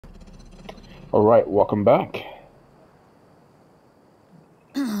All right, welcome back.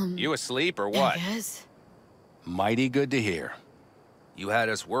 You asleep or I what? guess. Mighty good to hear. You had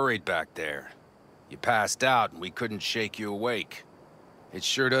us worried back there. You passed out and we couldn't shake you awake. It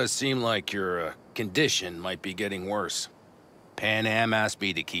sure does seem like your condition might be getting worse. Pan Am asked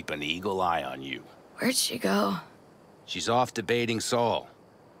me to keep an eagle eye on you. Where'd she go? She's off debating Saul.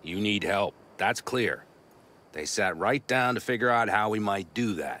 You need help, that's clear. They sat right down to figure out how we might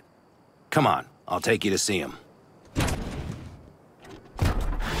do that. Come on, I'll take you to see him.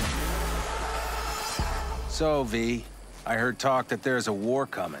 So, V, I heard talk that there's a war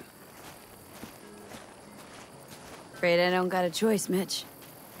coming. Afraid I don't got a choice, Mitch.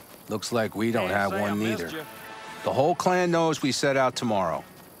 Looks like we don't have one neither. The whole clan knows we set out tomorrow.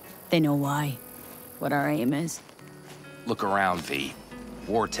 They know why. What our aim is. Look around, V.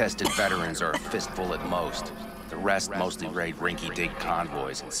 War-tested veterans are a fistful at most. The rest mostly raid rinky-dink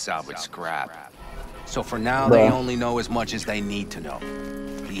convoys and salvage scrap. So for now, they only know as much as they need to know.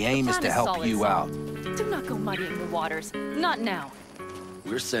 The aim is to help you out. Do not go muddying the waters. Not now.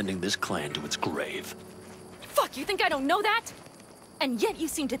 We're sending this clan to its grave. Fuck, you think I don't know that? And yet you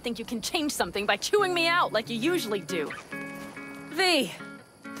seem to think you can change something by chewing me out like you usually do. V,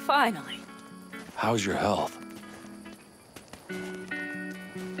 finally. How's your health?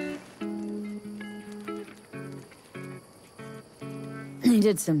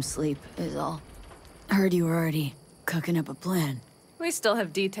 Needed some sleep, is all. Heard you were already cooking up a plan. We still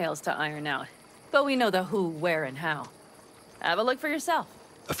have details to iron out, but we know the who, where, and how. Have a look for yourself.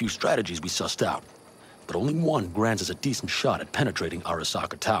 A few strategies we sussed out, but only one grants us a decent shot at penetrating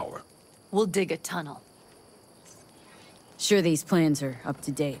Arasaka Tower. We'll dig a tunnel. Sure these plans are up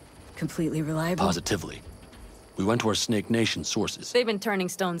to date. Completely reliable? Positively. We went to our Snake Nation sources. They've been turning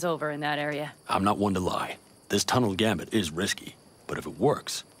stones over in that area. I'm not one to lie. This tunnel gambit is risky, but if it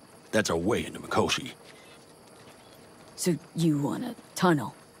works, that's our way into Mikoshi. So you want a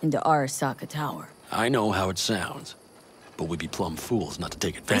tunnel into Arasaka Tower? I know how it sounds, but we'd be plumb fools not to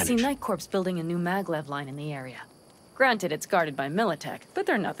take I see advantage. Night Corps building a new maglev line in the area. Granted, it's guarded by Militech, but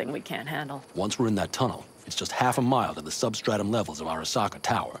they're nothing we can't handle. Once we're in that tunnel, it's just half a mile to the substratum levels of Arasaka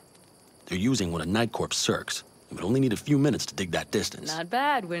Tower. They're using one of Night Corps circs. It would only need a few minutes to dig that distance. Not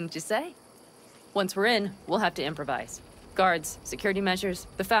bad, wouldn't you say? Once we're in, we'll have to improvise. Guards, security measures,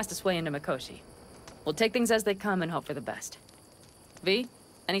 the fastest way into Mikoshi. We'll take things as they come and hope for the best. V,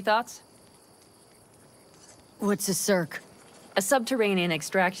 any thoughts? What's a circ? A subterranean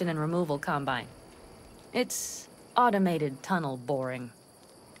extraction and removal combine. It's automated tunnel boring.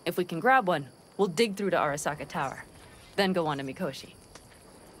 If we can grab one, we'll dig through to Arasaka Tower, then go on to Mikoshi.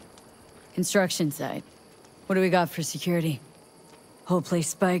 Construction site. What do we got for security? Whole place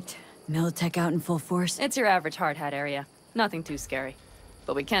spiked, Militech out in full force? It's your average hard hat area. Nothing too scary.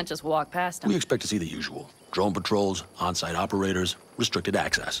 But we can't just walk past them. We expect to see the usual. Drone patrols, on-site operators, restricted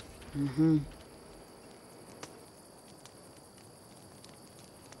access.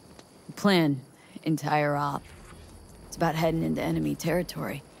 Plan, entire op. It's about heading into enemy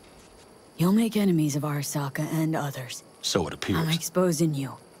territory. You'll make enemies of Arasaka and others. So it appears. I'm exposing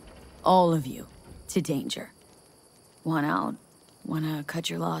you. All of you. To danger. Want out? Wanna cut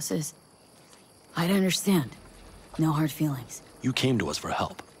your losses? I'd understand. No hard feelings. You came to us for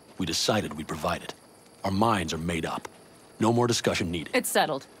help. We decided we'd provide it. Our minds are made up. No more discussion needed. It's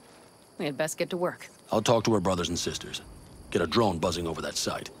settled. We had best get to work. I'll talk to our brothers and sisters. Get a drone buzzing over that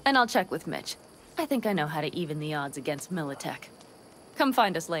site. And I'll check with Mitch. I think I know how to even the odds against Militech. Come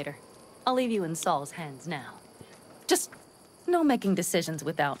find us later. I'll leave you in Saul's hands now. Just no making decisions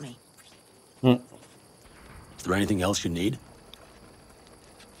without me. Is there anything else you need?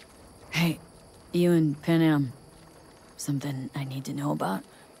 Hey, you and Pan Am. Something I need to know about?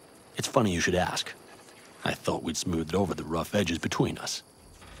 It's funny you should ask. I thought we'd smoothed over the rough edges between us.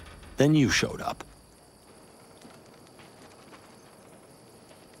 Then you showed up.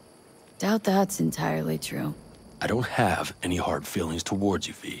 Doubt that's entirely true. I don't have any hard feelings towards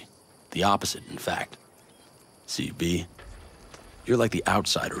you, V. The opposite, in fact. See, V, you're like the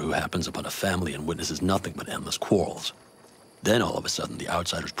outsider who happens upon a family and witnesses nothing but endless quarrels. Then all of a sudden the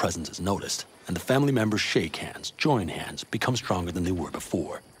outsider's presence is noticed, and the family members shake hands, join hands, become stronger than they were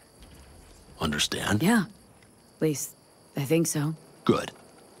before. Understand? Yeah. At least, I think so. Good.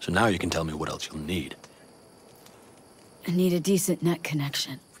 So now you can tell me what else you'll need. I need a decent net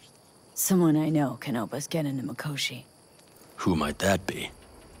connection. Someone I know can help us get into Mikoshi. Who might that be?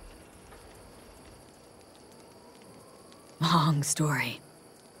 Long story.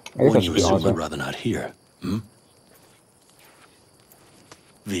 I guess One that you should be assume awesome. I'd rather not hear, hmm?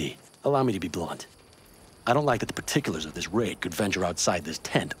 V, allow me to be blunt. I don't like that the particulars of this raid could venture outside this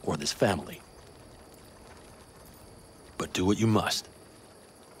tent or this family. but do what you must.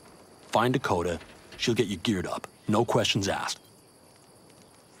 Find Dakota, she'll get you geared up. No questions asked.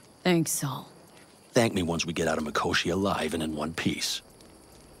 Thanks, Saul. Thank me once we get out of Mikoshi alive and in one piece.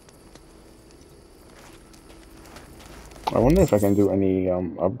 I wonder if I can do any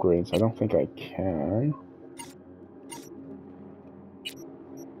upgrades. I don't think I can.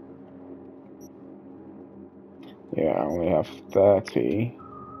 Yeah, I only have 30.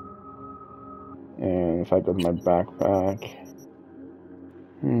 And if I go to my backpack...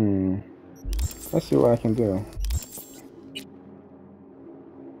 Let's see what I can do.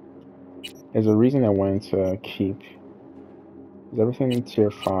 There's a reason I wanted to keep... Is everything in tier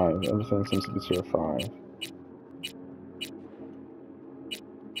 5? Everything seems to be tier 5.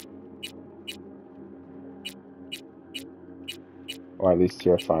 Or at least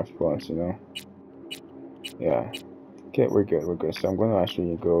tier 5 plus, you know? Yeah. Okay, we're good, we're good. So I'm going to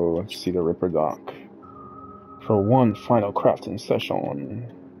actually go see the Ripper Dock for one final crafting session.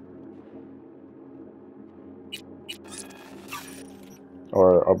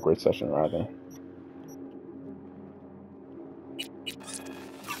 Or upgrade session, rather.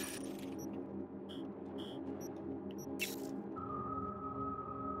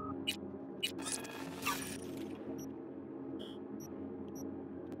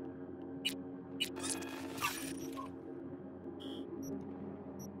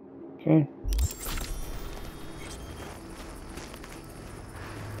 Okay.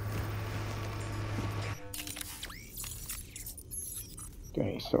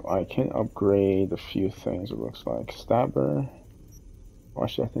 Okay, so I can upgrade a few things, it looks like. Stabber. Or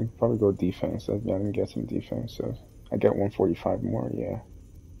actually, I think probably go defense. I'm gonna get some defense, so I get 145 more, yeah.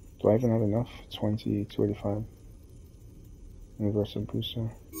 Do I even have enough? 20, 285. Universal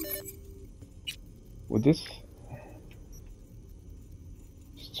booster. Would this...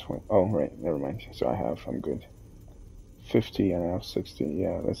 Oh, right, never mind. So I'm good. 50 and I have 60,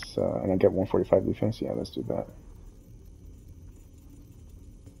 yeah, let's, and I get 145 defense, yeah, let's do that.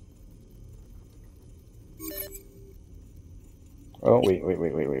 Oh, wait.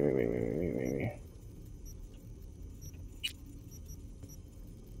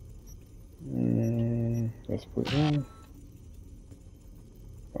 Let's put in.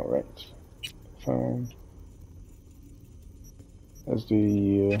 Alright. Found. Let's do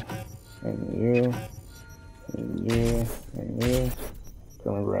you, and you, and you, and you.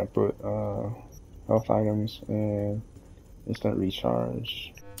 Remember I put health items and instant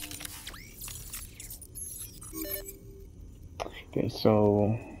recharge. Okay,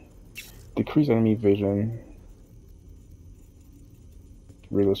 so decrease enemy vision.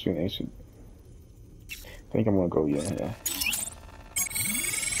 Reload speed and AC. I think I'm gonna go yeah.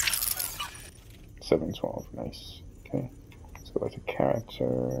 712, nice. Okay. Let's go back to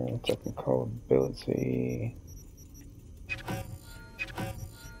character, technical ability.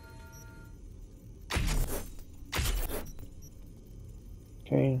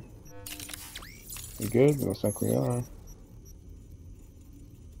 Okay. We good? Looks like we are.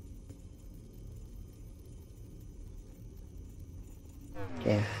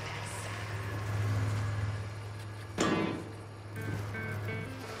 Okay.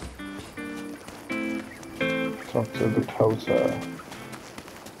 Talk to Dakota.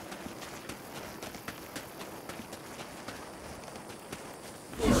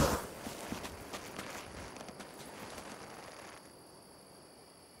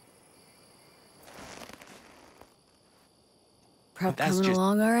 Prep That's coming just-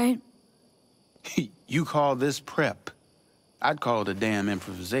 along all right? You call this prep? I'd call it a damn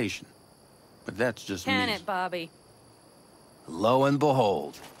improvisation. But that's just Can me. it, Bobby? Lo and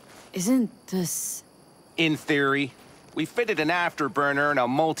behold, Isn't this... in theory, we fitted an afterburner and a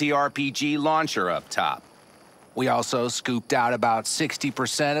multi-RPG launcher up top. We also scooped out about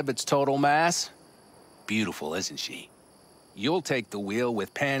 60% of its total mass. Beautiful, isn't she? You'll take the wheel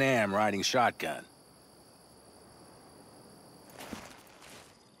with Pan Am riding shotgun.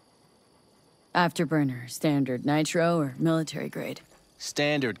 Afterburner, standard, nitro, or military grade?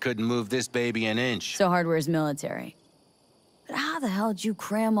 Standard couldn't move this baby an inch. So hardware's military. But how the hell did you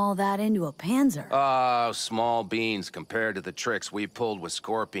cram all that into a Panzer? Oh, small beans compared to the tricks we pulled with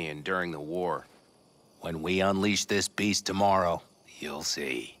Scorpion during the war. When we unleash this beast tomorrow, you'll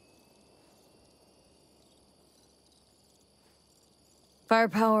see.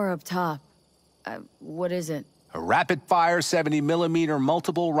 Firepower up top. What is it? A rapid-fire 70mm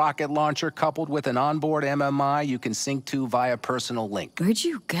multiple rocket launcher coupled with an onboard MMI you can sync to via personal link. Where'd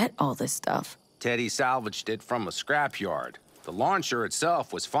you get all this stuff? Teddy salvaged it from a scrapyard. The launcher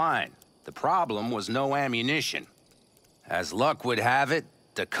itself was fine. The problem was no ammunition. As luck would have it,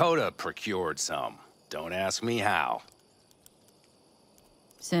 Dakota procured some. Don't ask me how.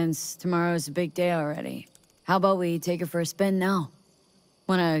 Since tomorrow's a big day already, how about we take her for a spin now?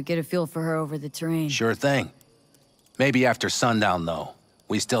 Wanna get a feel for her over the terrain. Sure thing. Maybe after sundown, though.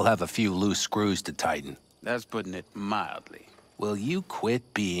 We still have a few loose screws to tighten. That's putting it mildly. Will you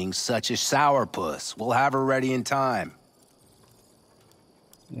quit being such a sourpuss? We'll have her ready in time.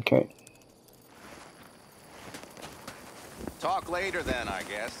 Okay. Talk later then, I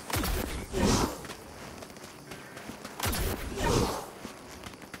guess.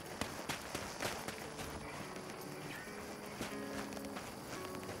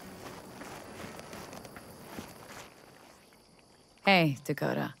 Hey,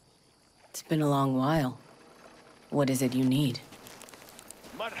 Dakota. It's been a long while. What is it you need?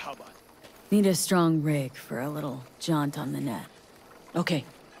 Need a strong rig for a little jaunt on the net. Okay,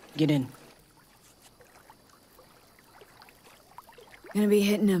 get in. Gonna be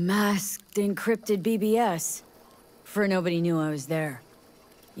hitting a masked, encrypted BBS. For nobody knew I was there.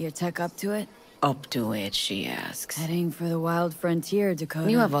 Your tech up to it? Up to it, she asks. Heading for the wild frontier,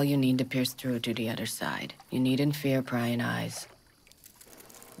 Dakota. You have all you need to pierce through to the other side. You needn't fear prying eyes.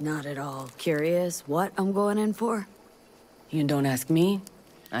 Not at all curious what I'm going in for? You don't ask me,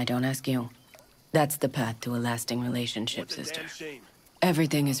 I don't ask you. That's the path to a lasting relationship, sister.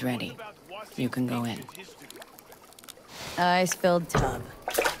 Everything is ready. You can go in. Ice-filled tub.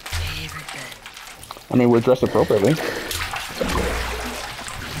 Favorite bed. I mean, we're dressed appropriately.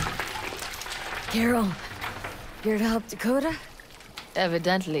 Carol, here to help Dakota?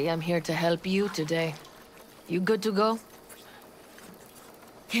 Evidently, I'm here to help you today. You good to go?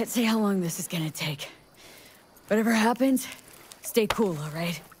 Can't say how long this is gonna take. Whatever happens, stay cool, all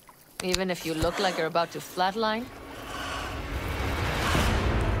right? Even if you look like you're about to flatline?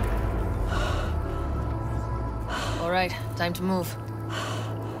 All right, time to move.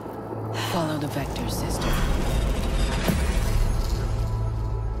 Follow the vector, sister.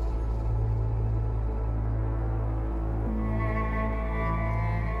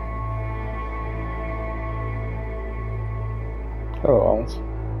 Hello, Alt.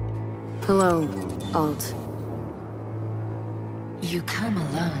 Hello, Alt. You come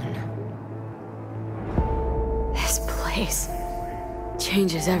alone. This place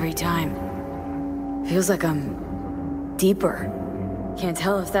changes every time. Feels like I'm deeper. Can't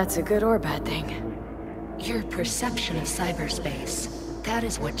tell if that's a good or bad thing. Your perception of cyberspace, that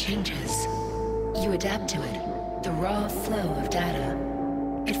is what changes. You adapt to it, the raw flow of data.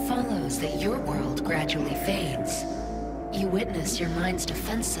 It follows that your world gradually fades. You witness your mind's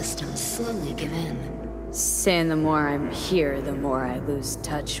defense systems slowly give in. Saying the more I'm here, the more I lose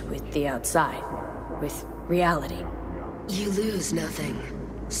touch with the outside. With reality. You lose nothing.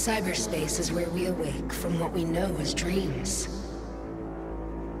 Cyberspace is where we awake from what we know as dreams.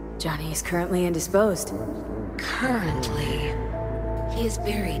 Johnny is currently indisposed. Currently. He is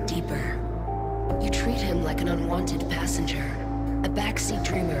buried deeper. You treat him like an unwanted passenger, a backseat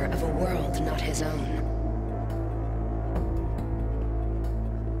dreamer of a world not his own.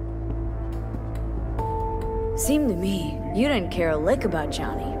 Seemed to me, you didn't care a lick about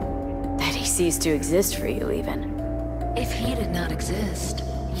Johnny. That he ceased to exist for you, even. If he did not exist,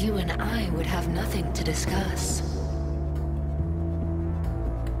 you and I would have nothing to discuss.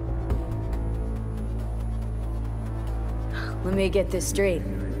 Let me get this straight.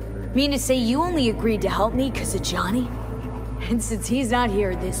 Mean to say you only agreed to help me because of Johnny? And since he's not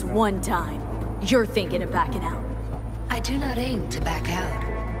here this one time, you're thinking of backing out. I do not aim to back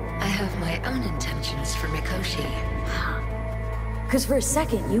out. I have my own intentions for Mikoshi. Because for a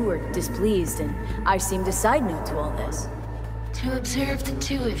second you were displeased and I seemed a side note to all this. To observe the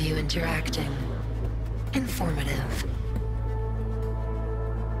two of you interacting. Informative.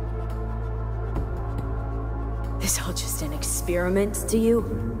 This all just an experiment to you?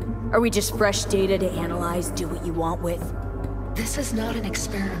 Are we just fresh data to analyze, do what you want with? This is not an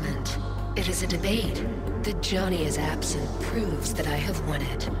experiment. It is a debate. That Johnny is absent proves that I have won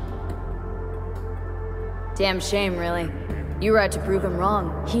it. Damn shame, really. You were out to prove him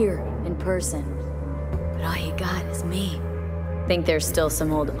wrong, here, in person. But all you got is me. Think there's still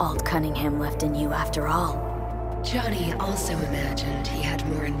some old Alt Cunningham left in you after all. Johnny also imagined he had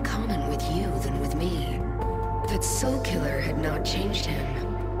more in common with you than with me. That Soulkiller had not changed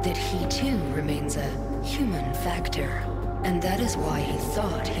him. That he too remains a human factor. And that is why he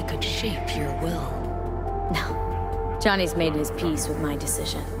thought he could shape your will. No. Johnny's made his peace with my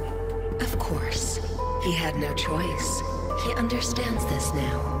decision. Of course. He had no choice. He understands this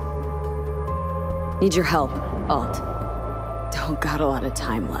now. Need your help, Alt. Don't got a lot of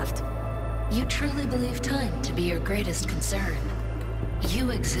time left. You truly believe time to be your greatest concern. You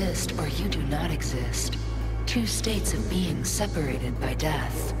exist or you do not exist. two states of being separated by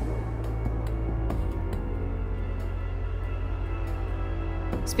death.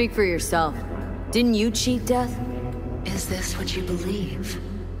 Speak for yourself. Didn't you cheat death? Is this what you believe?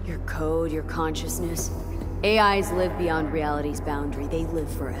 Your code, your consciousness. AIs live beyond reality's boundary. They live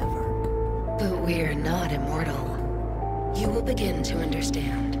forever. But we're not immortal. You will begin to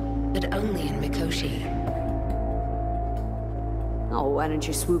understand, but only in Mikoshi. Oh, why don't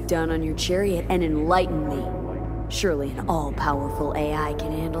you swoop down on your chariot and enlighten me? Surely an all-powerful AI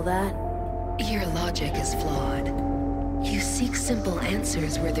can handle that. Your logic is flawed. You seek simple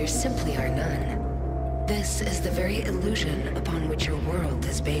answers where there simply are none. This is the very illusion upon which your world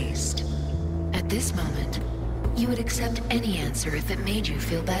is based. At this moment, you would accept any answer if it made you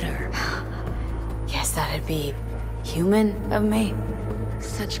feel better. Guess that'd be human of me.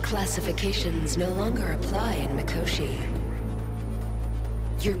 Such classifications no longer apply in Mikoshi.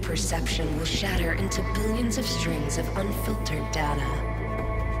 Your perception will shatter into billions of strings of unfiltered data.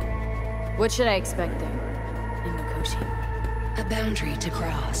 What should I expect there, in Mikoshi? A boundary to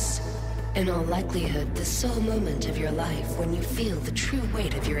cross. In all likelihood, the sole moment of your life when you feel the true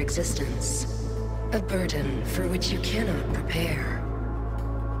weight of your existence. A burden for which you cannot prepare.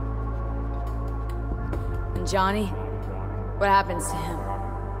 And Johnny? What happens to him?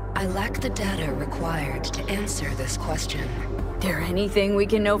 I lack the data required to answer this question. There anything we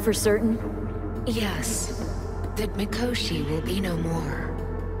can know for certain? Yes. That Mikoshi will be no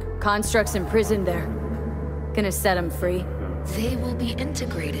more. Constructs imprisoned there. Gonna set him free? They will be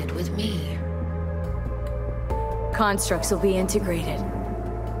integrated with me. Constructs will be integrated.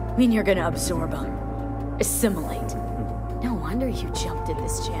 I mean, you're gonna absorb them. Assimilate. No wonder you jumped at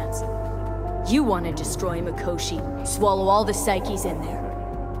this chance. You want to destroy Mikoshi, swallow all the psyches in there.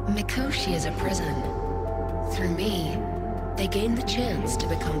 Mikoshi is a prison. Through me, they gain the chance to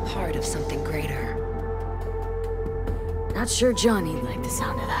become part of something greater. Not sure Johnny'd like the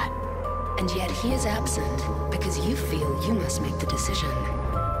sound of that. And yet he is absent because you feel you must make the decision.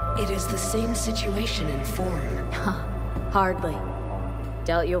 It is the same situation in form. Huh. Hardly.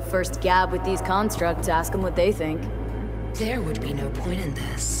 Doubt you'll first gab with these constructs, ask them what they think. There would be no point in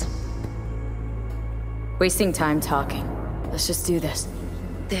this. Wasting time talking. Let's just do this.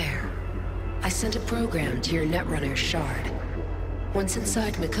 There. I sent a program to your Netrunner's shard. Once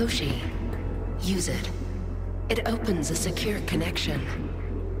inside Mikoshi, use it. It opens a secure connection.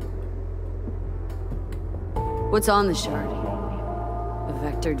 What's on the shard? A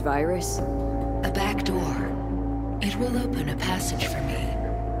vectored virus? A back door. It will open a passage for me.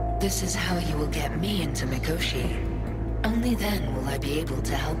 This is how you will get me into Mikoshi. Only then will I be able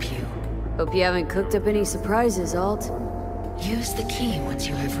to help you. Hope you haven't cooked up any surprises, Alt. Use the key once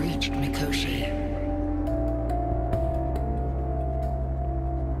you have reached Mikoshi.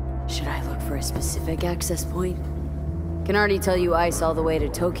 Should I look for a specific access point? Can already tell you Ice all the way to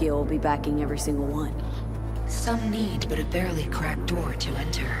Tokyo will be backing every single one. Some need but a barely cracked door to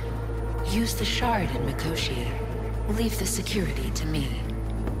enter. Use the shard in Mikoshi. Leave the security to me.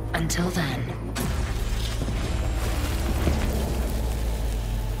 Until then...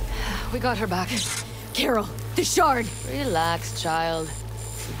 We got her back. Carol, the shard! Relax, child.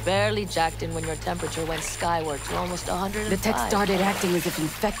 You barely jacked in when your temperature went skyward to almost 105. The tech started acting as if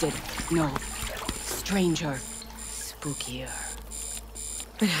infected. No. Stranger. Spookier.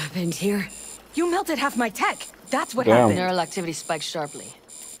 What happened here? You melted half my tech! That's what Damn. happened. Neural activity spiked sharply.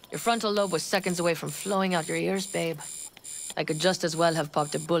 Your frontal lobe was seconds away from flowing out your ears, babe. I could just as well have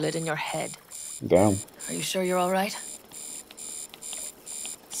popped a bullet in your head. Damn. Are you sure you're all right?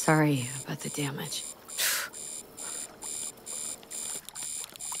 Sorry about the damage.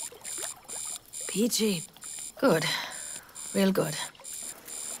 Peachy. Good. Real good.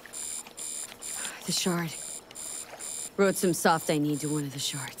 The shard. Wrote some soft I need to one of the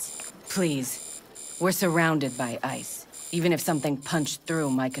shards. Please. We're surrounded by ice. Even if something punched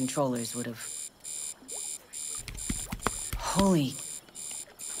through, my controllers would have... Holy...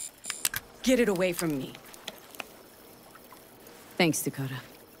 Get it away from me. Thanks, Dakota.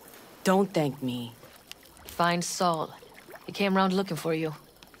 Don't thank me. Find Saul. He came round looking for you.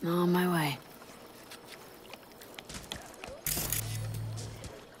 On my way.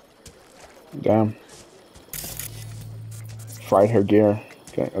 Damn. Fried her gear.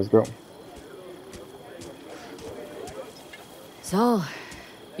 Okay, let's go. Saul,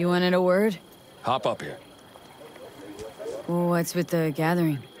 you wanted a word? Hop up here. What's with the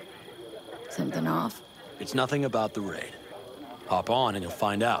gathering? Something off? It's nothing about the raid. Hop on and you'll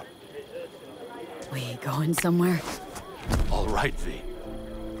find out. We going somewhere? All right, V.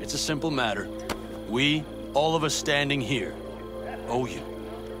 It's a simple matter. We, all of us standing here, owe you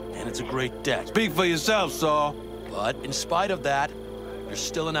and it's a great debt. Speak for yourself, Saul. But in spite of that, you're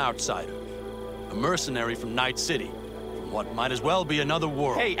still an outsider. A mercenary from Night City, from what might as well be another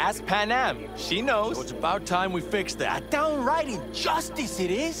world. Hey, ask Panam. She knows. So it's about time we fix that. A downright injustice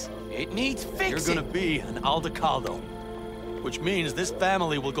it is. It needs fixing. You're gonna be an Aldecaldo, which means this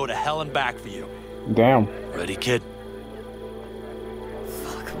family will go to hell and back for you. Damn. Ready, kid?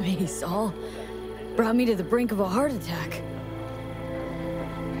 Fuck me, Saul. Brought me to the brink of a heart attack.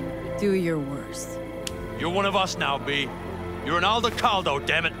 Do your worst. You're one of us now, B. You're an Aldecaldo,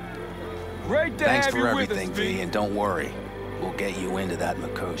 damn it. Great to Thanks have for you everything, with us, V, and don't worry. We'll get you into that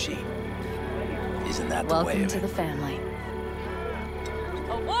Mikoshi. Isn't that the way Welcome of to it? the family.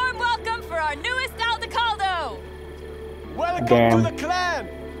 A warm welcome for our newest Aldecaldo! Welcome Damn. to the clan.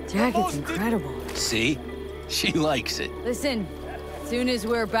 Jacket's incredible. See? She likes it. Listen, soon as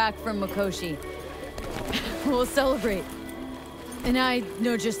we're back from Mikoshi, we'll celebrate. And I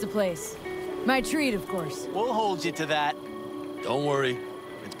know just the place. My treat, of course. We'll hold you to that. Don't worry.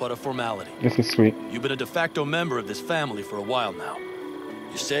 It's but a formality. This is sweet. You've been a de facto member of this family for a while now.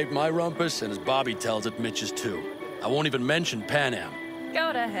 You saved my rumpus, and as Bobby tells it, Mitch's too. I won't even mention Panam.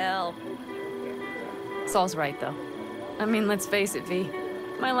 Go to hell. Saul's right, though. I mean, let's face it, V.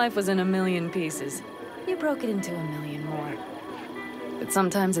 My life was in a million pieces. You broke it into a million more. But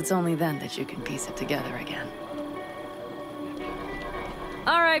sometimes it's only then that you can piece it together again.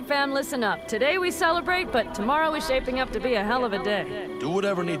 All right, fam, listen up. Today we celebrate, but tomorrow is shaping up to be a hell of a day. Do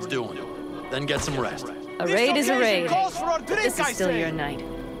whatever needs doing. Then get some rest. A raid is a raid. Calls for a drink, This is I still say. your night.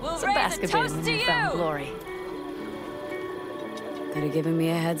 We'll So raise bask a a bit toast in to newfound you. glory. Could have given me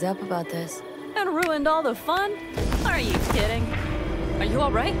a heads up about this. And ruined all the fun? Are you kidding? Are you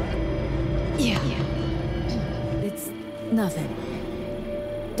all right? Yeah. It's nothing.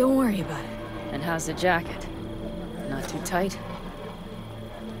 Don't worry about it. And how's the jacket? Not too tight?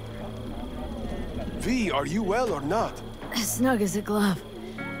 V, are you well or not? As snug as a glove.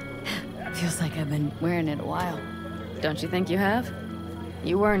 Feels like I've been wearing it a while. Don't you think you have?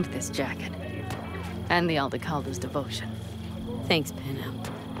 You earned this jacket. And the Aldecaldo's devotion. Thanks, Panam.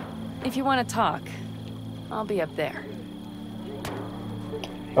 If you want to talk, I'll be up there.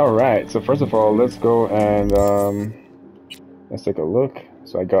 Alright, so first of all, let's go and let's take a look.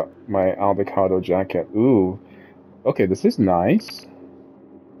 So I got my Aldecaldo jacket. Ooh. Okay, this is nice.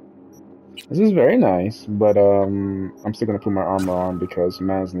 This is very nice, but I'm still gonna put my armor on because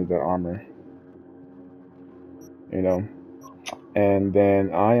mans need that armor. You know. And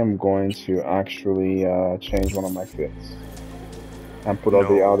then I am going to actually change one of my fits. And put all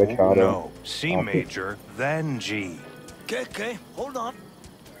the Aldecaldo. No, C outfit. major, then G. Okay, hold on.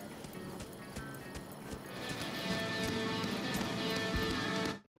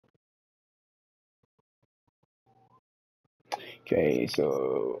 Okay,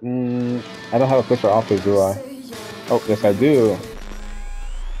 so I don't have a place for outfit, do I? Oh, yes I do.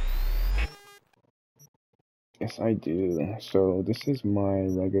 Yes I do. So this is my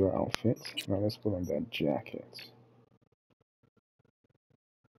regular outfit. Now let's put on that jacket.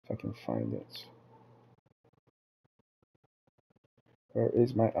 If I can find it. Where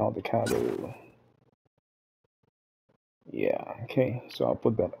is my Aldecaldo? Yeah, okay, so I'll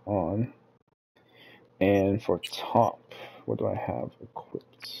put that on. And for top, what do I have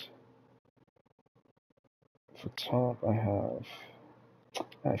equipped? For top, I have.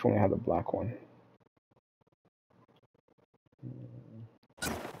 If only I had the black one.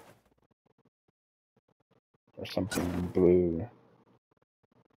 Or something blue.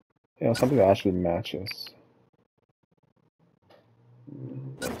 You know, something that actually matches.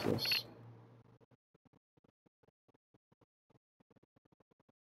 What's this?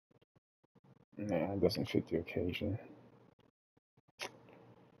 Nah, it doesn't fit the occasion.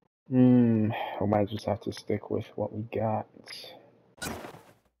 We might just have to stick with what we got.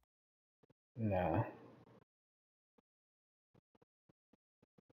 Nah.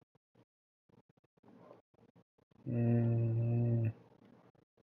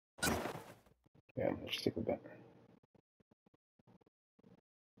 Yeah, let's stick with that.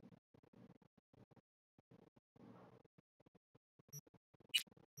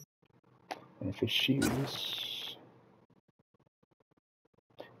 And for shoes,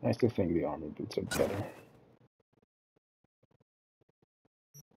 I still think the armor boots are better.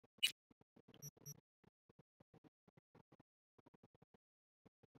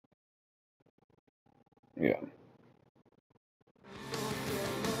 Yeah.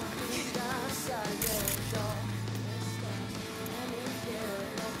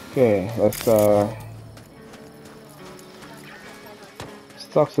 Okay, let's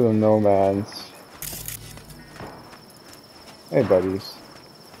talk to the nomads. Hey buddies.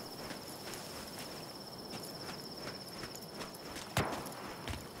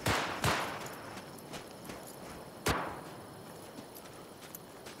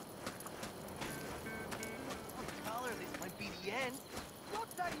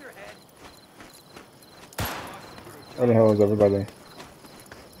 Where the hell is everybody?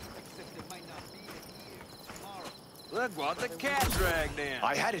 Look what the cat dragged in.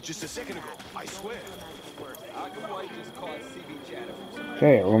 I had it just a second ago, I swear.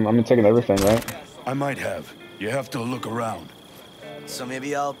 Okay, well, I'm taking everything, right? I might have. You have to look around. So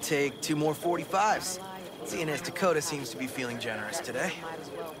maybe I'll take 2 more 45s. Seeing as Dakota seems to be feeling generous today.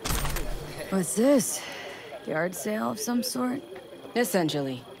 What's this? Yard sale of some sort?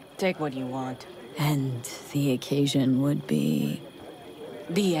 Essentially. Take what you want. And the occasion would be...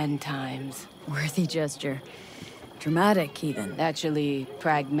 The end times. Worthy gesture. Dramatic, even. Actually,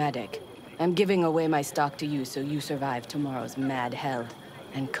 pragmatic. I'm giving away my stock to you so you survive tomorrow's mad hell.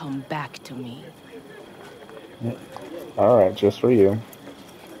 And come back to me. Alright, just for you.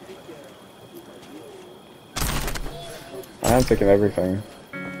 I am taking everything.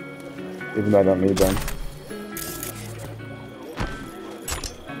 Even though I don't need them.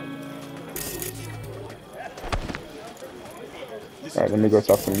 Alright, let me go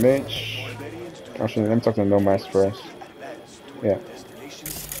talk to Mitch. Actually, let me talk to Nomads first. Yeah.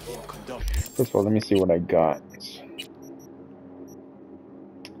 First of all, let me see what I got.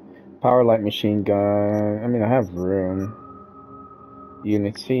 Power light machine gun. I mean, I have room.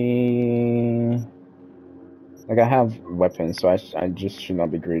 Unity. Like, I have weapons, so I just should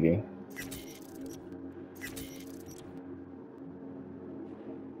not be greedy.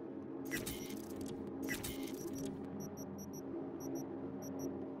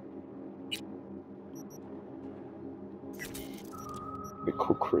 The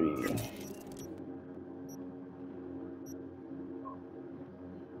cookery.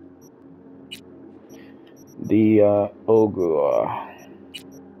 The ogre.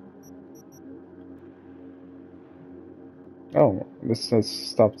 Oh, this has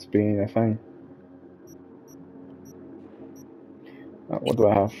stopped being a thing. What do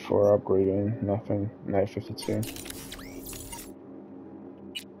I have for upgrading? Nothing. Knight 52.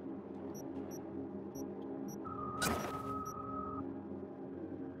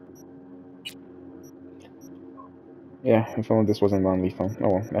 Yeah, if only this wasn't non-lethal. Oh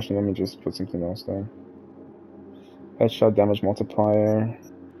well, actually let me just put something else there. Headshot damage multiplier.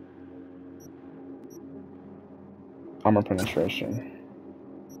 Armor penetration.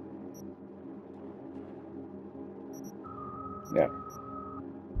 Yeah.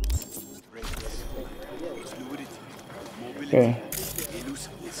 Okay.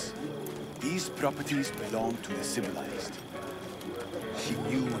 These properties belong to the civilized. She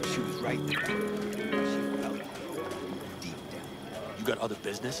knew what she was right about. She felt it deep down. You got other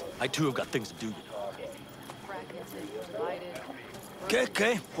business? I too have got things to do, you know.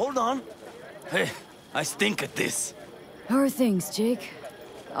 Okay, hold on. Hey, I stink at this. How are things, Jake?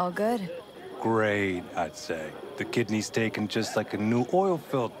 All good? Great, I'd say. The kidney's taken just like a new oil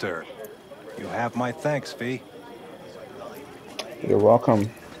filter. You have my thanks, V. You're welcome.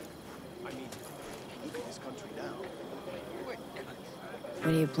 What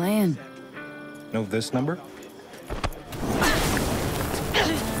are you playing? Know this number?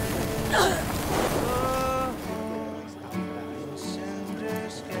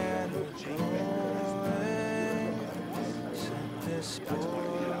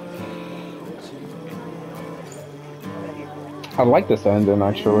 I like this ending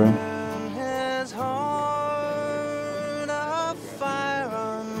actually.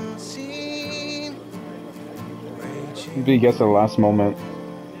 V gets the last moment.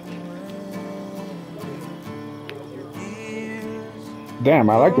 Damn,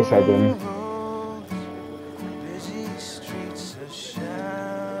 I like this ending.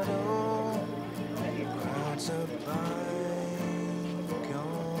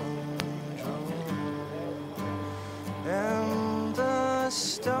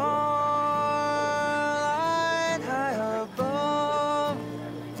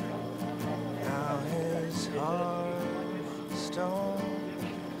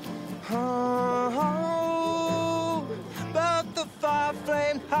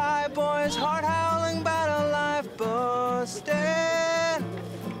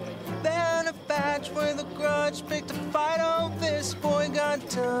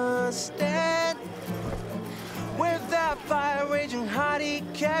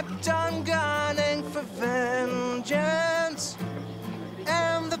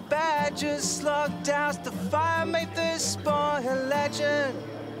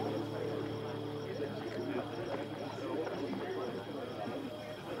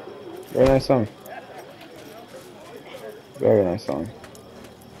 Very nice song. Very nice song.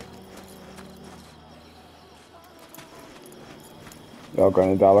 Y'all got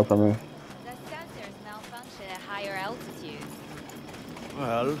any dollar from me? The sensors malfunction at higher altitudes.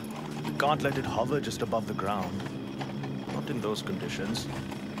 Well, we can't let it hover just above the ground. Not in those conditions.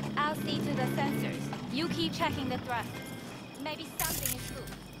 I'll see to the sensors. You keep checking the thrusters. Maybe something is loose.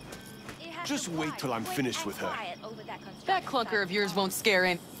 Just wait till I'm finished with her. That clunker of yours won't scare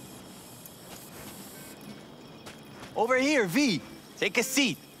in. Over here, V. Take a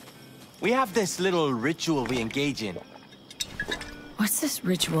seat. We have this little ritual we engage in. What's this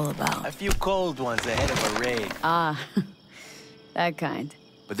ritual about? A few cold ones ahead of a raid. Ah, that kind.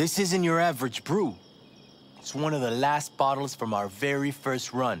 But this isn't your average brew. It's one of the last bottles from our very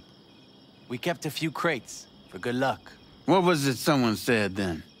first run. We kept a few crates for good luck. What was it someone said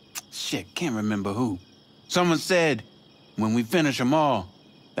then? Shit, can't remember who. Someone said, when we finish them all,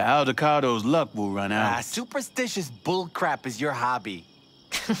 the Aldecado's luck will run out. Superstitious bullcrap is your hobby.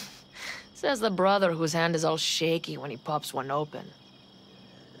 Says the brother whose hand is all shaky when he pops one open.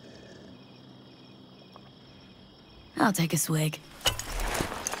 I'll take a swig.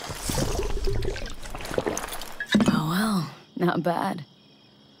 Oh well, not bad.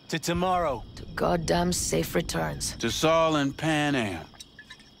 To tomorrow. To goddamn safe returns. To Saul and Pan Am.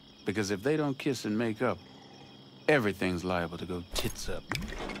 Because if they don't kiss and make up, everything's liable to go tits up.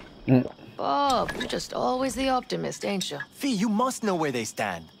 Bob, you're just always the optimist, ain't you? Fee, you must know where they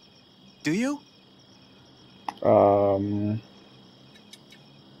stand. Do you?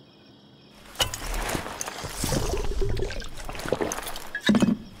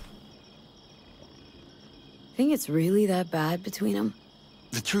 Think it's really that bad between them?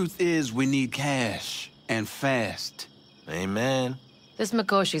 The truth is, we need cash. And fast. Amen. This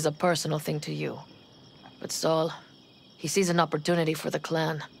Mikoshi's a personal thing to you. But Saul, he sees an opportunity for the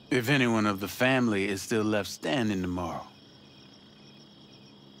clan. If anyone of the family is still left standing tomorrow.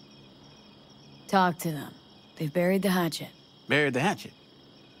 Talk to them. They've buried the hatchet. Buried the hatchet?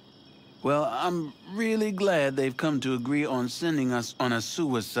 Well, I'm really glad they've come to agree on sending us on a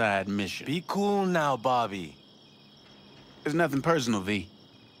suicide mission. Be cool now, Bobby. There's nothing personal, V.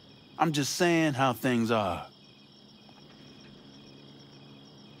 I'm just saying how things are.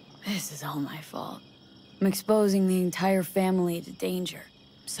 This is all my fault. I'm exposing the entire family to danger.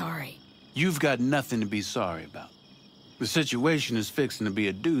 I'm sorry. You've got nothing to be sorry about. The situation is fixing to be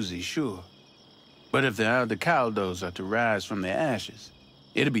a doozy, sure. But if the Aldecaldos are to rise from their ashes,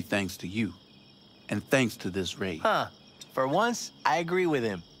 it'll be thanks to you. And thanks to this raid. Huh. For once, I agree with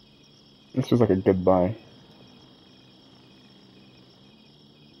him. This was like a goodbye.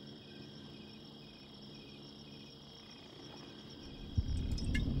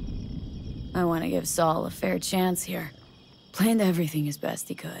 I want to give Saul a fair chance here. Planned everything as best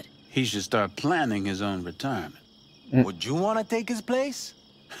he could. He should start planning his own retirement. Would you want to take his place?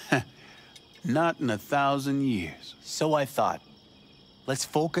 Not in 1,000 years. So I thought. Let's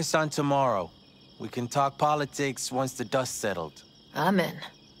focus on tomorrow. We can talk politics once the dust settled. Amen.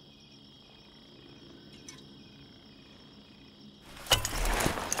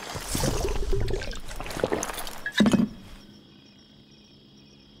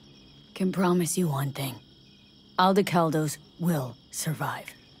 Can promise you one thing. Aldecaldos will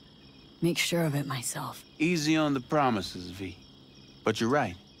survive. Make sure of it myself. Easy on the promises, V. But you're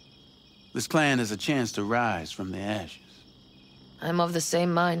right. This clan has a chance to rise from the ashes. I'm of the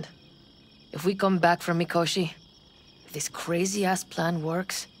same mind. If we come back from Mikoshi, if this crazy-ass plan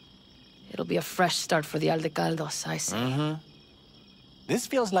works, it'll be a fresh start for the Aldecaldos, I say. This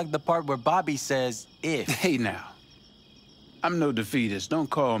feels like the part where Bobby says, if. Hey now. I'm no defeatist, don't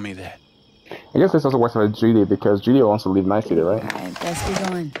call me that. I guess this also works for Judy because Judy wants to leave nicely, right? Alright, best be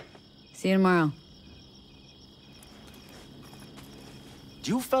going. See you tomorrow.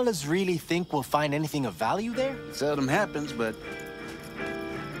 Do you fellas really think we'll find anything of value there? It seldom happens, but...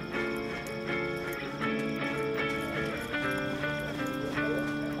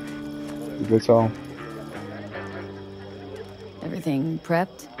 That's all. Everything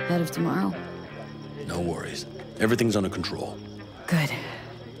prepped ahead of tomorrow? No worries. Everything's under control. Good.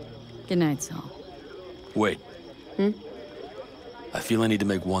 Good night, Saul. Wait. I feel I need to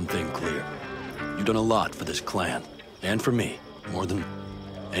make one thing clear. You've done a lot for this clan, and for me, more than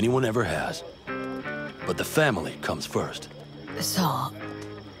anyone ever has. But the family comes first. Saul.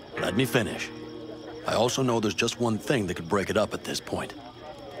 Let me finish. I also know there's just one thing that could break it up at this point.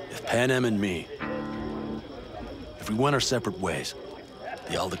 If Pan Am and me... If we went our separate ways,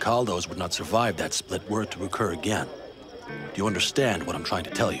 the Aldecaldos would not survive that split were it to occur again. Do you understand what I'm trying to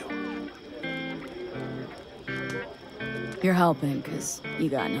tell you? You're helping because you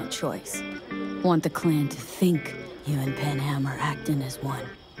got no choice. Want the clan to think you and Pan Am are acting as one.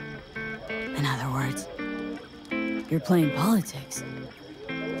 In other words, you're playing politics.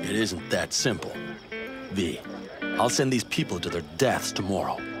 It isn't that simple, V. I'll send these people to their deaths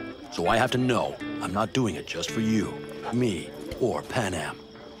tomorrow. So I have to know I'm not doing it just for you, me, or Pan Am.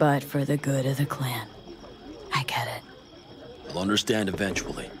 But for the good of the clan. I get it. You'll understand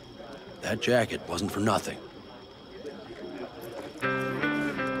eventually. That jacket wasn't for nothing.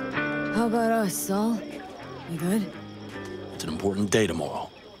 How about us, Saul? You good? It's an important day tomorrow.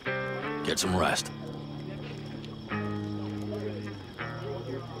 Get some rest.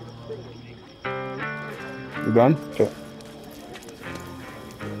 You done? Okay.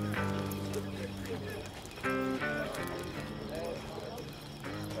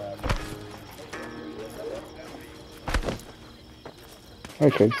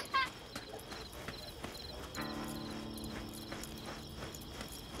 Okay.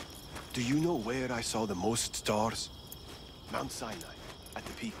 Do you know where I saw the most stars? Mount Sinai, at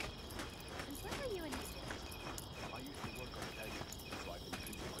the peak.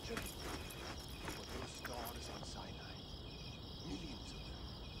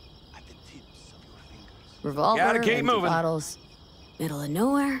 Revolver, Gotta keep empty moving. bottles. Middle of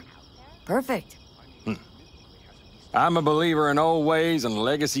nowhere. Perfect. I'm a believer in old ways and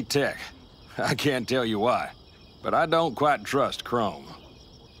legacy tech. I can't tell you why, but I don't quite trust Chrome.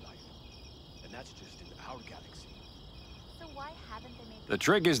 The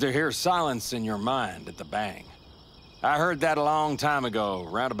trick is to hear silence in your mind at the bang. I heard that a long time ago,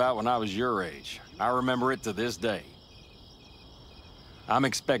 round about when I was your age. I remember it to this day. I'm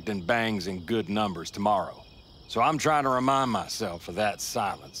expecting bangs in good numbers tomorrow, so I'm trying to remind myself of that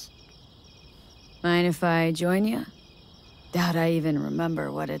silence. Mind if I join you? Doubt I even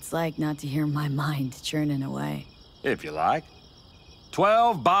remember what it's like not to hear my mind churning away. If you like.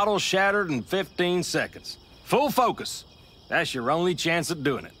 12 bottles shattered in 15 seconds. Full focus. That's your only chance at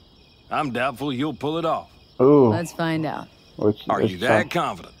doing it. I'm doubtful you'll pull it off. Ooh. Let's find out. Are you that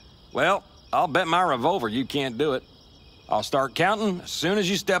confident? Well, I'll bet my revolver you can't do it. I'll start counting as soon as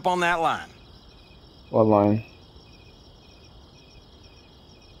you step on that line. What line?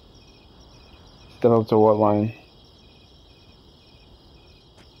 Step up to what line?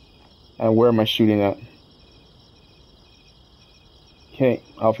 And where am I shooting at? Okay,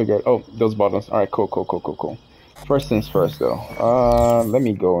 I'll figure it. Oh, those buttons. Alright, cool. First things first, though. Let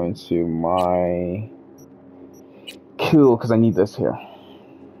me go into my... Cool, because I need this here.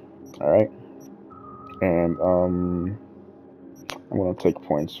 Alright. And, I'm gonna take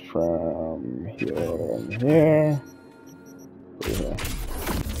points from here and here. Over here.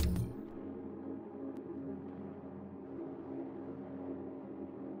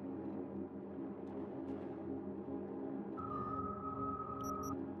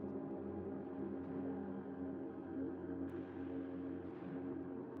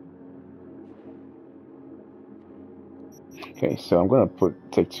 Okay, so I'm gonna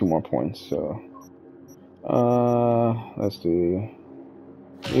take 2 more points. So, let's do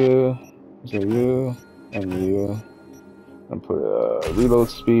you, so you, and you, and put a reload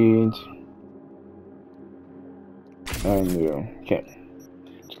speed, and you. Okay,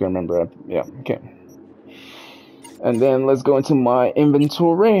 just gonna remember. Yeah, okay. And then let's go into my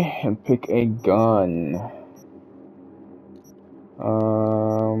inventory and pick a gun.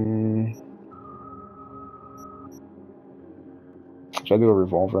 Should I do a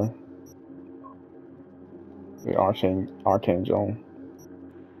revolver? The Archangel.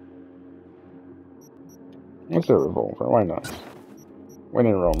 Let's do a revolver. Why not? When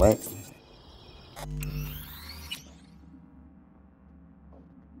in Rome, right?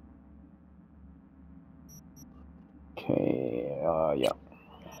 Okay. Yeah.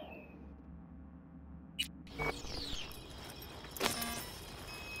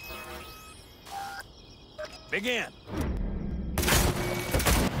 Begin.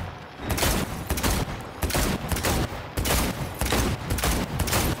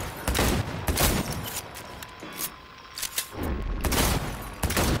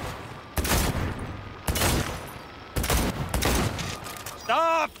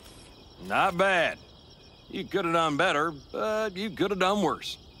 Stop! Not bad. You could have done better, but you could have done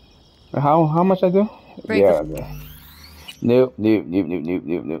worse. How much I do? Break Yeah. Nope.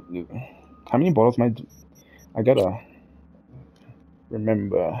 How many bottles am I gotta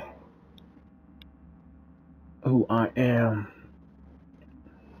remember who I am.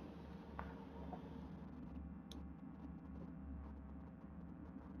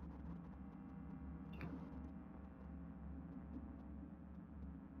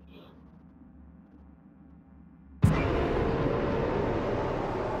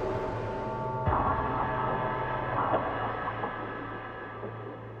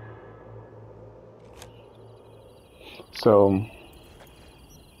 So,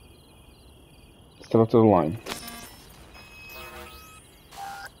 step up to the line.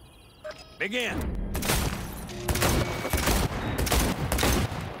 Begin.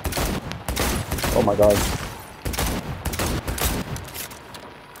 Oh my god.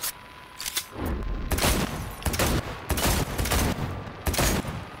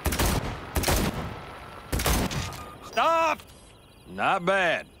 Stop! Not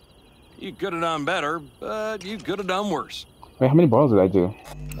bad. You could have done better, but you could have done worse. Wait, how many balls did I do?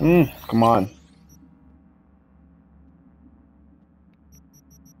 Come on.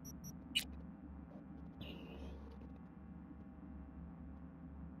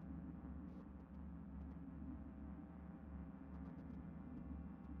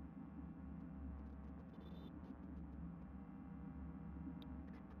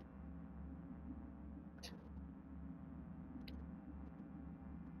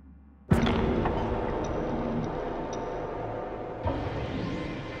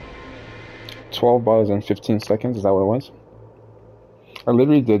 $12 in 15 seconds, is that what it was? I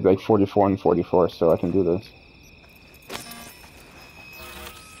literally did like 44 and 44, so I can do this.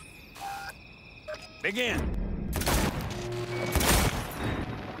 Begin.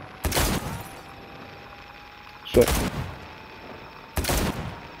 Shit.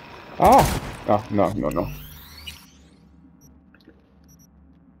 Ah! Oh, no, no, no.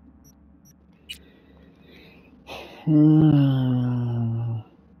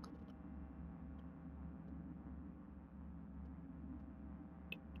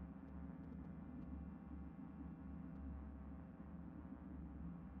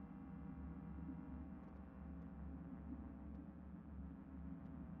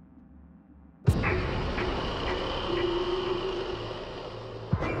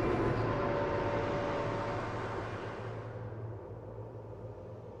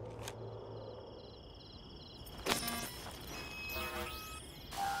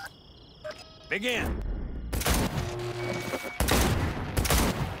 Begin.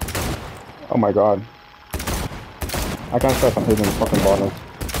 Oh my god. I can't stop from hitting the fucking bottle.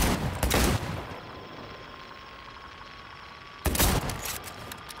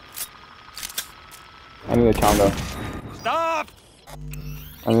 I need a counter. Stop!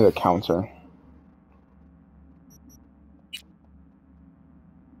 I need a counter.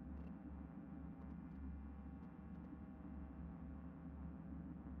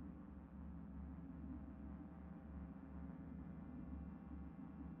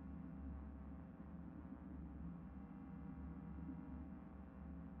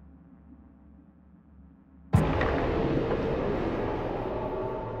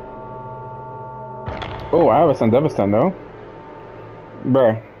 Oh, I have a Sandevistan though.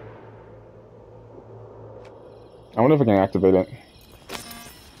 Bruh. I wonder if I can activate it.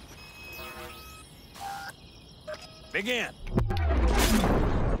 Begin.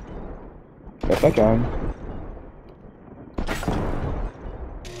 Yes, I can.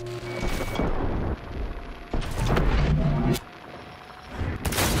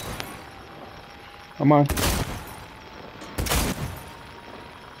 Come on.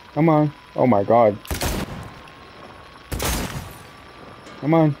 Come on. Oh my god.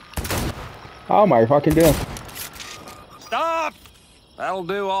 Come on. Oh my fucking god. Stop! That'll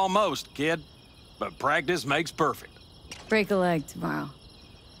do almost, kid. But practice makes perfect. Break a leg tomorrow.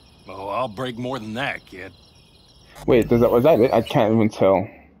 Oh, I'll break more than that, kid. Wait, was that it? I can't even tell.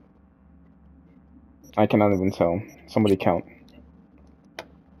 I cannot even tell. Somebody count.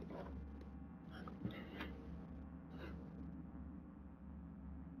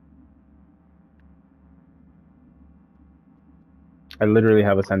 I literally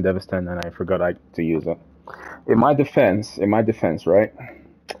have a Sandevistan and I forgot to use it. In my defense, right?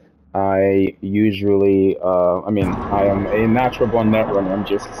 I usually, I am a natural born netrunner. I'm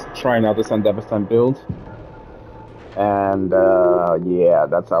just trying out the Sandevistan build. And, yeah,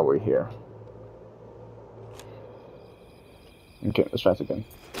 that's how we're here. Okay, let's try this again.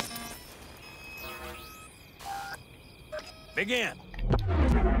 Begin.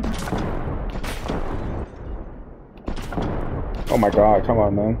 Oh my god, come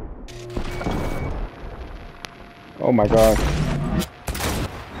on, man. Oh my god.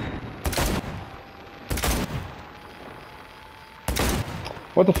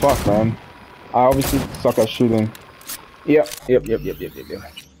 What the fuck, man? I obviously suck at shooting. Yep.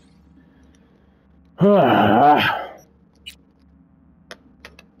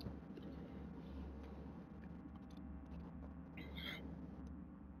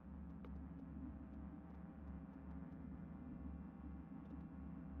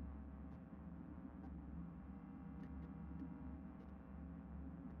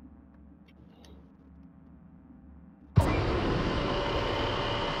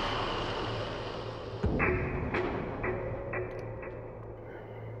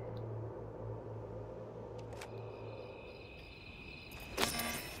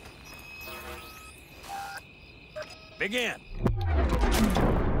 Begin.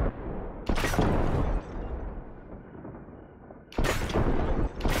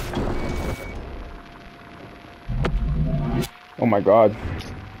 Oh my god.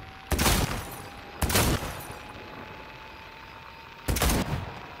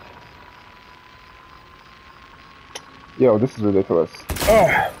 Yo, this is ridiculous.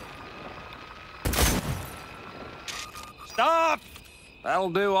 Oh. Stop!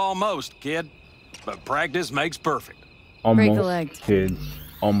 That'll do almost, kid. But practice makes perfect. Almost, Break a leg. kids.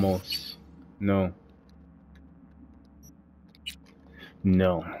 Almost. No.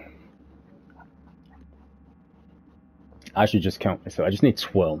 No. I should just count myself. I just need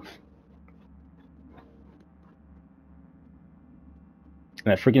 12.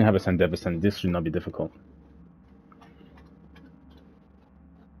 And I freaking have a Sandevistan. This should not be difficult.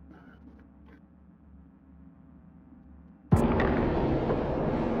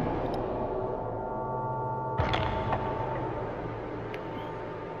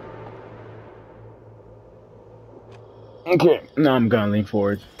 Okay, now I'm gonna lean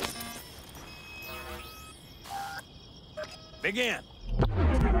forward. Begin.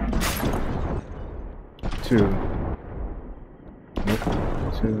 2, 2,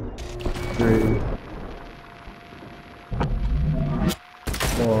 3,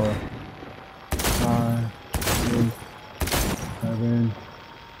 4, 5, 6, 7,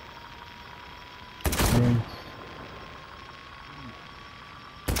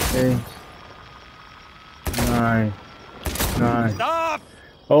 8, 9. Stop!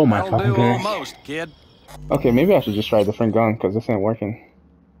 Oh my That'll fucking do goodness. almost, kid. Okay, maybe I should just try a different gun because this ain't working.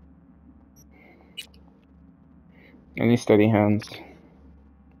 I need steady hands.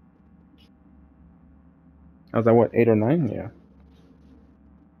 I was at what, 8 or 9? Yeah.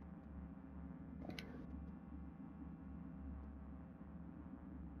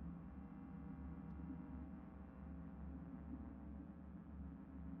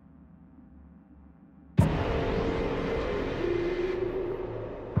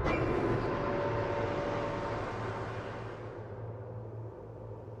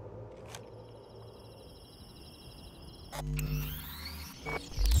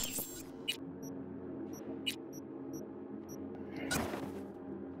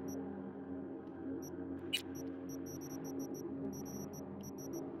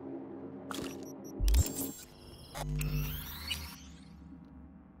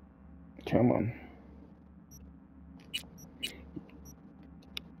 Come on.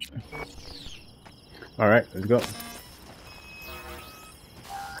 All right, let's go.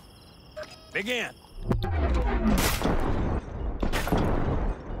 Begin.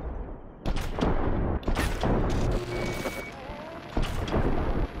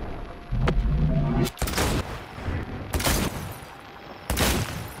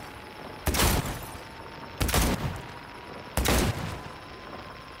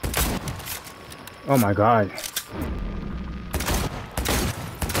 Oh my god.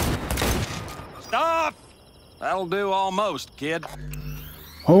 Stop! That'll do almost, kid.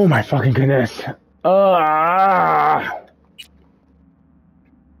 Oh my fucking goodness. And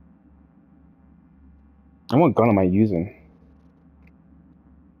what gun am I using?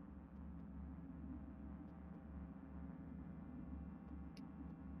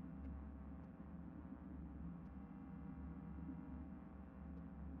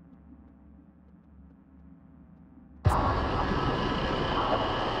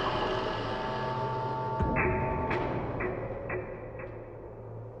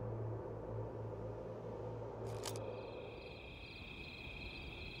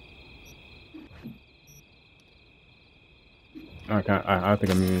 I don't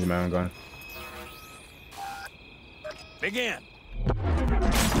think I'm using my own gun. Begin.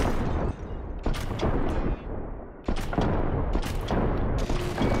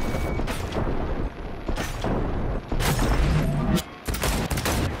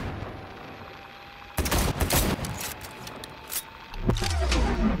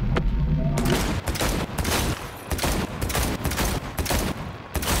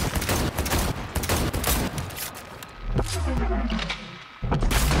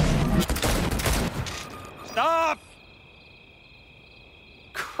 Stop!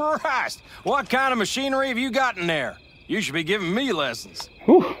 Christ! What kind of machinery have you got in there? You should be giving me lessons.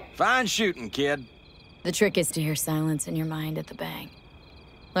 Whew. Fine shooting, kid. The trick is to hear silence in your mind at the bang.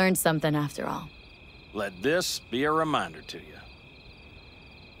 Learn something after all. Let this be a reminder to you.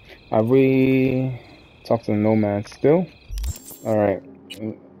 Have we talked to the nomad still? Alright.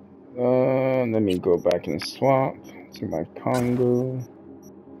 Let me go back and swap to my Congo.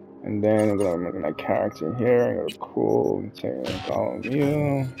 And then I'm gonna make my character here. I go cool, take all of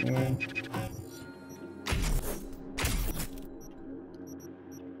you. Yeah.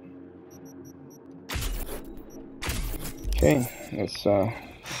 Okay, let's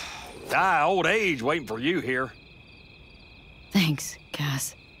Die old age waiting for you here. Thanks,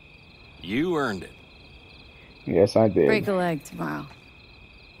 Cass. You earned it. Yes, I did. Break a leg tomorrow.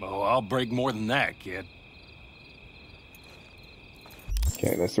 Oh, I'll break more than that, kid.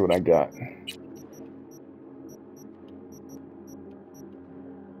 Okay, let's see what I got.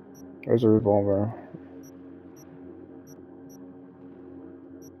 There's a revolver.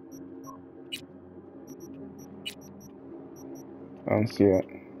 I don't see it.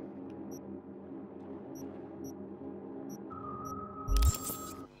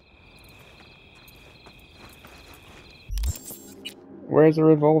 Where's the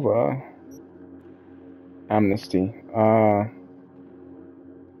revolver? Amnesty. Oh.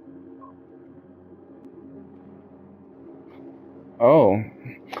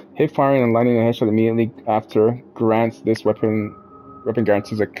 Hip firing and lighting a headshot immediately after grants this weapon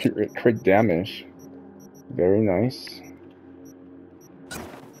guarantees a crit damage. Very nice.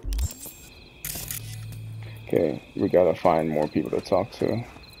 Okay, we gotta find more people to talk to.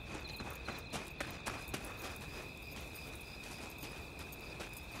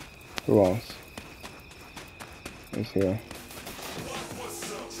 Who else is here?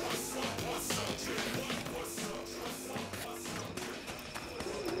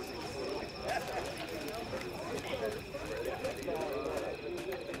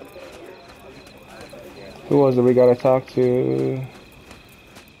 Who was it we gotta talk to?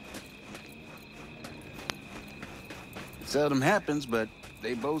 It seldom happens, but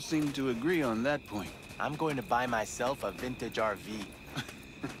they both seem to agree on that point. I'm going to buy myself a vintage RV.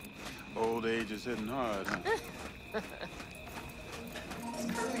 Old age is hitting hard, huh?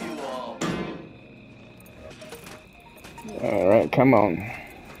 Screw you all. Alright, come on.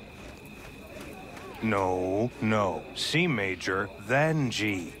 No. C major, then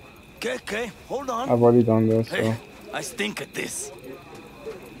G. Okay, hold on. I've already done this, so. Hey, I stink at this.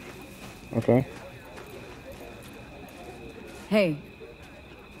 Okay. Hey,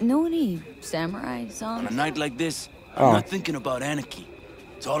 know any samurai songs? On a night like this, I'm not thinking about anarchy.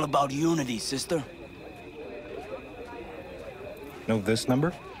 It's all about unity, sister. Know this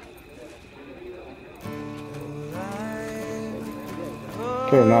number?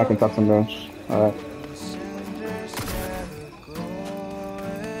 Okay, now I can talk some bench. Alright.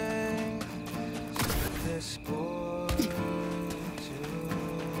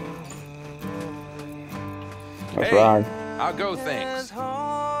 That's right. How go things?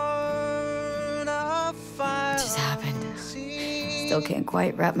 What just happened? Still can't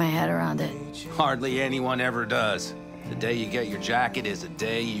quite wrap my head around it. Hardly anyone ever does. The day you get your jacket is a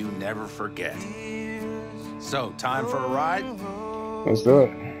day you never forget. So, time for a ride? Let's do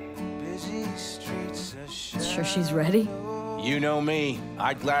it. Sure she's ready? You know me.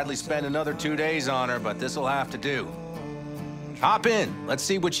 I'd gladly spend another 2 days on her, but this'll have to do. Hop in. Let's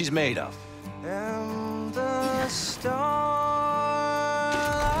see what she's made of.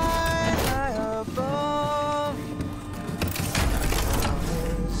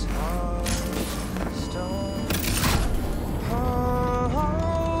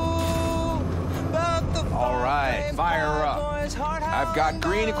 All right, fire her up. I've got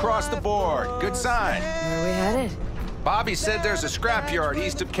green across the board. Good sign. Where are we headed? Bobby said there's a scrapyard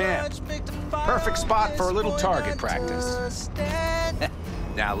east of camp. Perfect spot for a little target practice.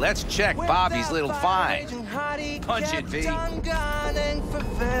 Now let's check Bobby's little find. Punch it, V.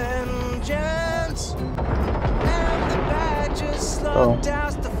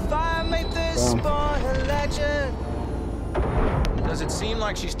 Does it seem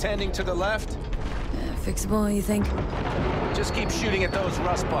like she's tending to the left? Fixable, you think? Just keep shooting at those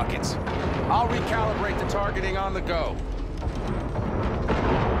rust buckets. I'll recalibrate the targeting on the go.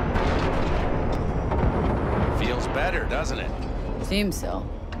 Feels better, doesn't it? Seems so.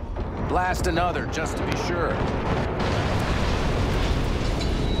 Blast another, just to be sure.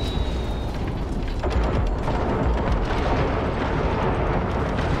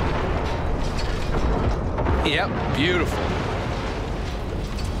 Yep, beautiful.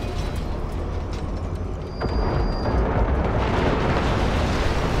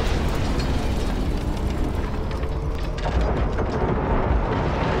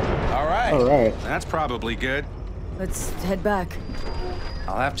 All right. That's probably good. Let's head back.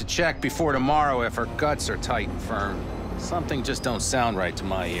 I'll have to check before tomorrow if her guts are tight and firm. Something just don't sound right to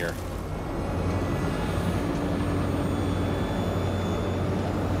my ear.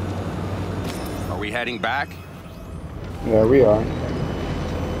 Are we heading back? Yeah, we are.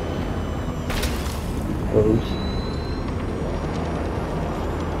 Close.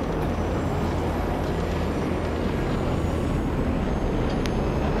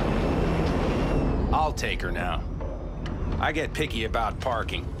 I'll take her now. I get picky about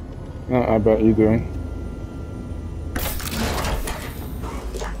parking. I bet you do.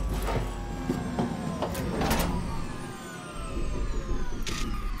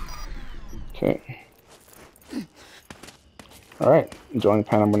 Okay. Alright, join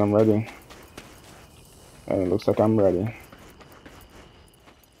Pan Am when I'm ready. And it looks like I'm ready.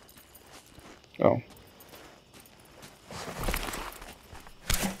 Oh.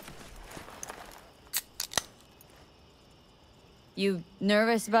 You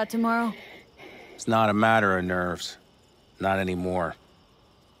nervous about tomorrow? It's not a matter of nerves. Not anymore.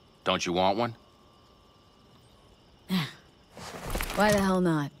 Don't you want one? Why the hell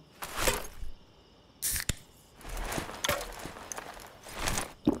not?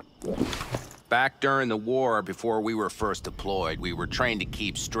 Back during the war, before we were first deployed, we were trained to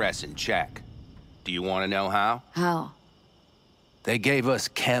keep stress in check. Do you want to know how? How? They gave us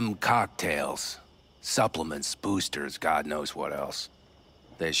chem cocktails. Supplements, boosters, God knows what else.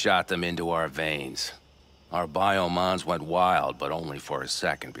 They shot them into our veins. Our biomons went wild, but only for a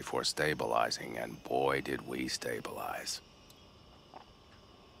second before stabilizing, and boy did we stabilize.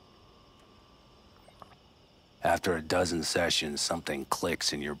 After a dozen sessions, something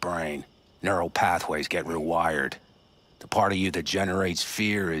clicks in your brain. Neural pathways get rewired. The part of you that generates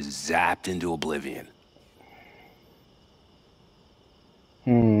fear is zapped into oblivion.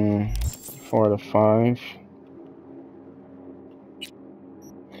 4 out of 5.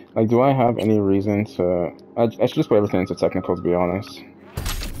 Like, do I have any reason to... I should just put everything into technical, to be honest.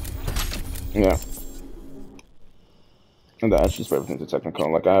 Yeah. And I should just put everything into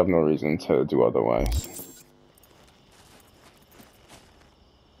technical. Like, I have no reason to do otherwise.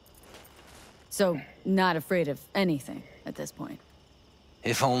 So, not afraid of anything at this point?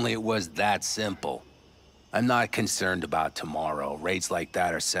 If only it was that simple. I'm not concerned about tomorrow. Raids like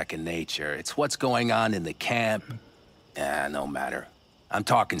that are second nature. It's what's going on in the camp. No matter. I'm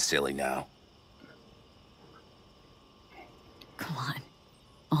talking silly now. Come on.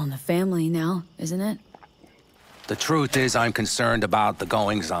 All in the family now, isn't it? The truth is, I'm concerned about the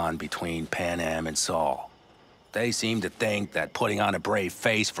goings-on between Pan Am and Saul. They seem to think that putting on a brave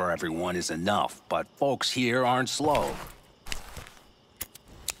face for everyone is enough, but folks here aren't slow.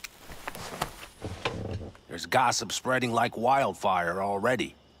 There's gossip spreading like wildfire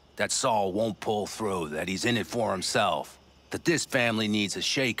already. That Saul won't pull through, that he's in it for himself, that this family needs a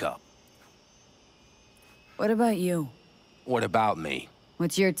shakeup. What about you? What about me?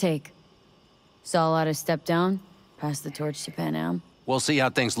 What's your take? Saul ought to step down? Pass the torch to Pan Am? We'll see how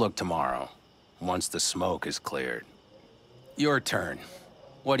things look tomorrow, once the smoke is cleared. Your turn.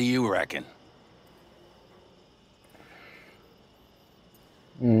 What do you reckon?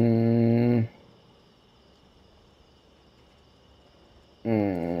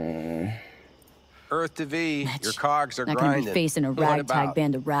 Earth to V, Mitch, your cogs are not grinding. gonna be facing a What ragtag about?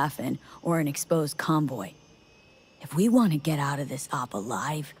 band of Raffin or an exposed convoy. If we want to get out of this op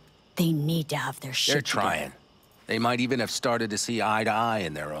alive, they need to have their shit They're trying. together. They might even have started to see eye to eye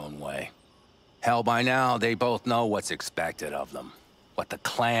in their own way. Hell, by now, they both know what's expected of them. What the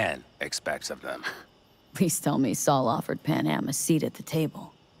clan expects of them. Please tell me Saul offered Pan Am a seat at the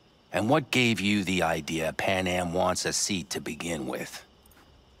table. And what gave you the idea Pan Am wants a seat to begin with?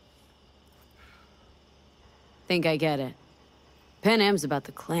 Think I get it. Pan Am's about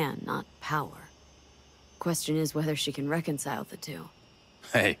the clan, not power. Question is whether she can reconcile the two.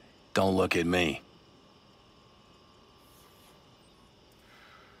 Hey, don't look at me.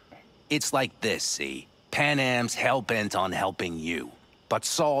 It's like this, see? Pan Am's hell-bent on helping you. But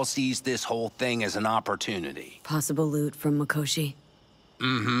Saul sees this whole thing as an opportunity. Possible loot from Mikoshi?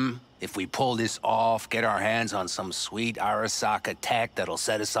 Mm-hmm. If we pull this off, get our hands on some sweet Arasaka tech that'll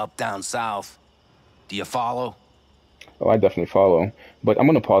set us up down south. Do you follow? Oh, I definitely follow. But I'm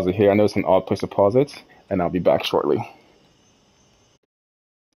going to pause it here. I know it's an odd place to pause it, and I'll be back shortly.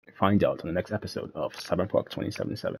 Find out on the next episode of Cyberpunk 2077.